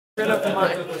Rid of my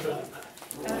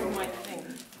thing.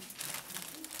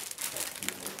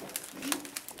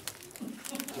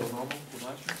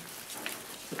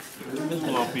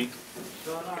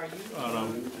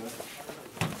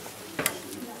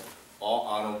 All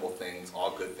honorable things,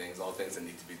 all good things, all things that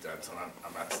need to be done. So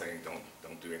I'm not saying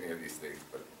don't do any of these things,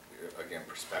 but again,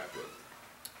 perspective.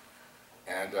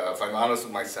 And if I'm honest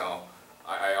with myself,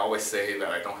 I always say that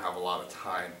I don't have a lot of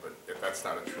time, but if that's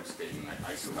not a true statement,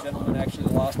 I still have a lot. The gentleman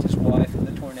actually lost his wife in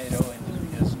the tornado,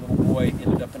 and his little boy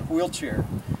ended up in a wheelchair.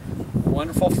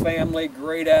 Wonderful family,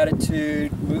 great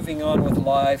attitude, moving on with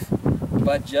life,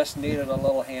 but just needed a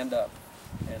little hand up.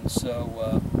 And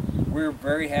so we're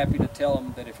very happy to tell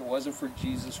him that if it wasn't for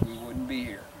Jesus, we wouldn't be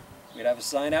here. We'd have a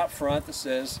sign out front that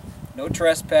says, "No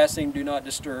trespassing, do not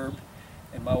disturb."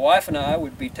 And my wife and I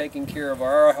would be taking care of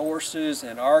our horses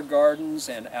and our gardens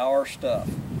and our stuff.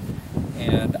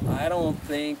 And I don't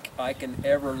think I can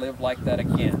ever live like that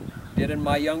again. Did in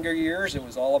my younger years, it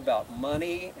was all about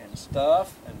money and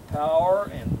stuff and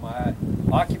power and my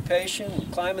occupation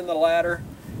and climbing the ladder,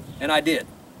 and I did.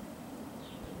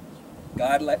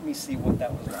 God let me see what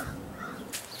that was like.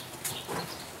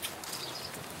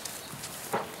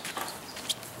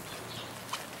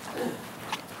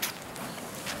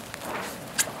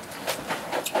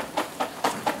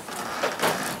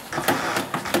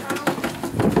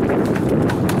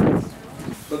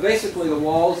 But basically the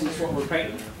walls is what we're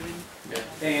painting.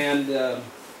 And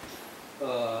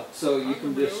so you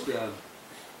can just,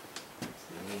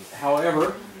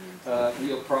 however,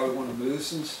 you'll probably want to move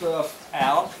some stuff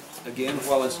out, again,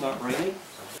 while it's not raining.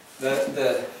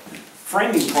 The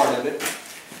framing part of it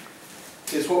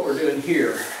is what we're doing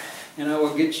here. And I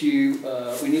will get you,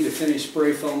 we need to finish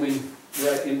spray foaming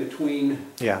right in between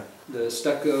the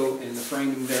stucco and the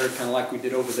framing there, kind of like we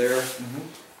did over there.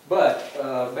 But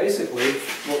basically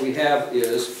what we have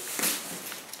is,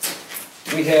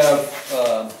 we have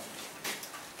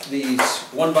these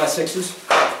 1x6s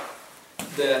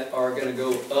that are going to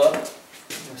go up.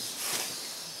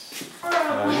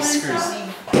 These screws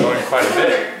going quite a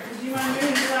bit. Do you want to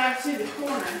move the flag to the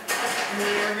corner? And then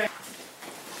you're going to...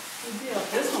 Good deal.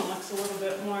 This one looks a little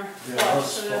bit more flush,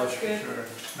 so that's good. Sure.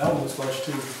 That one looks flush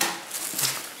too.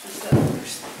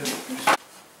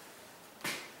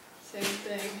 Same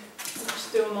thing. We'll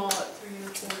just do them all at 3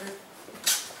 1/4.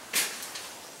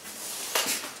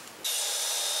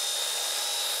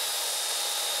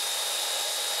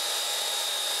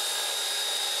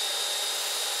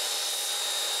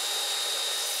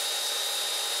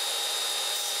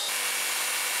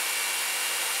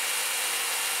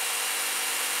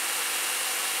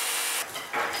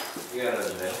 You got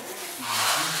it in there.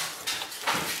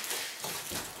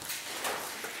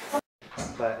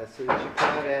 But as soon as you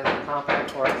put it in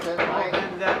compact or it's in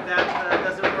light, And that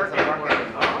doesn't work anymore.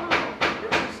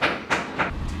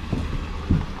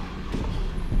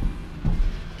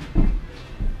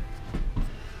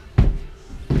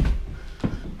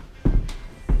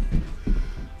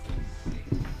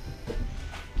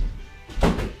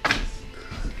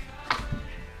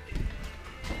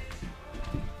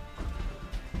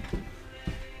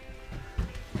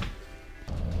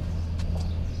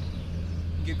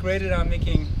 Get graded on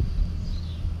making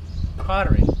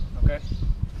pottery, okay?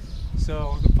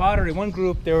 So the pottery, one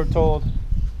group, they were told,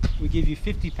 we give you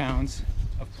 50 pounds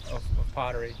of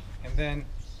pottery, and then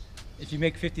if you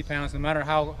make 50 pounds, no matter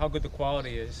how good the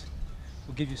quality is,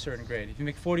 we'll give you a certain grade. If you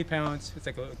make 40 pounds, it's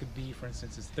like a B, for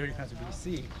instance, it's 30 pounds of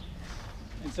BC.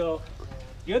 And so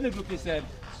the other group, they said,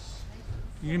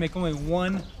 you're gonna make only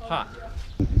one pot.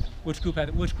 Which group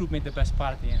made the best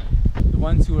pot at the end? The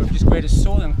ones who were just graded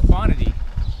solely on quantity,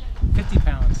 50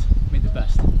 pounds, made the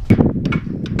best.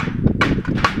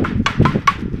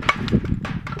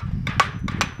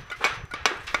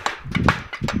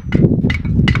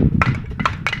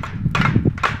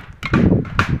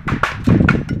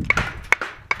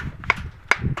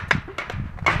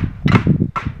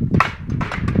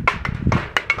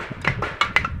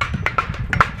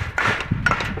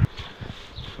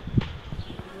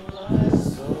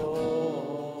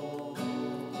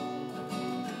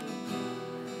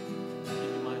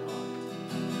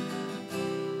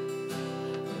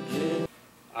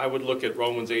 I would look at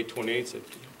Romans 8:28 and say,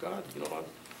 God, you know, I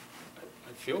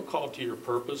feel called to your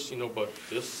purpose, you know, but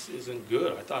this isn't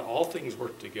good. I thought all things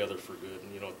work together for good,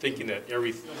 and, you know, thinking that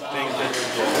everything that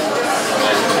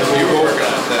you work on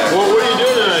taxes. Well, what are you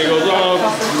doing tonight? He goes, oh,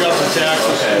 we got some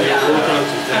taxes. We're working on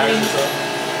some taxes.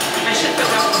 I should put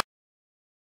that